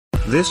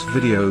This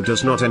video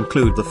does not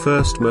include the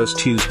first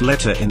most used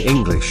letter in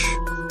English.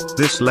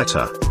 This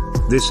letter.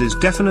 This is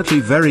definitely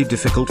very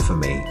difficult for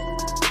me.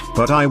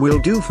 But I will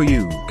do for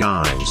you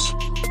guys.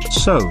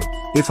 So,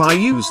 if I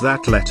use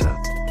that letter,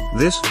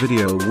 this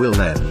video will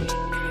end.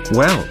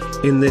 Well,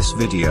 in this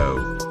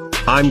video,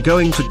 I'm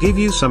going to give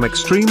you some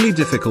extremely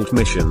difficult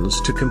missions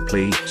to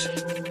complete.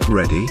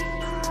 Ready?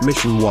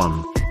 Mission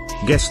 1.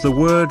 Guess the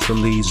word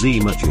from these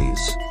emojis.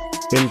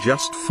 In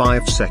just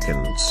 5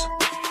 seconds.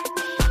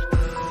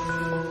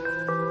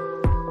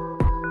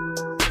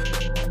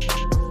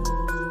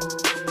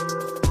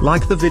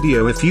 Like the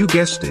video if you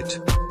guessed it.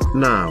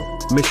 Now,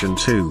 mission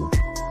 2.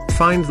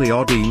 Find the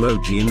odd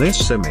emoji in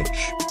this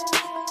image.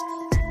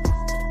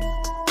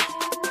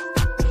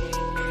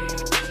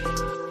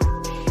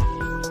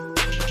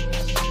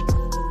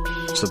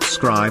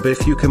 Subscribe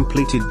if you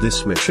completed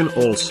this mission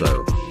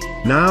also.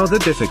 Now the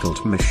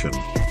difficult mission.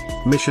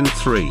 Mission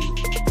 3.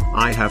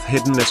 I have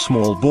hidden a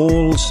small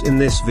balls in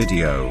this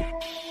video.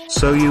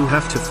 So you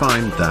have to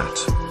find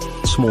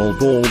that small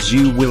balls.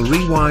 You will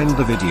rewind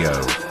the video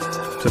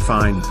to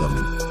find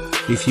them.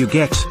 If you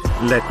get,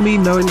 let me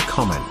know in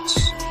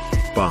comments.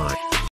 Bye.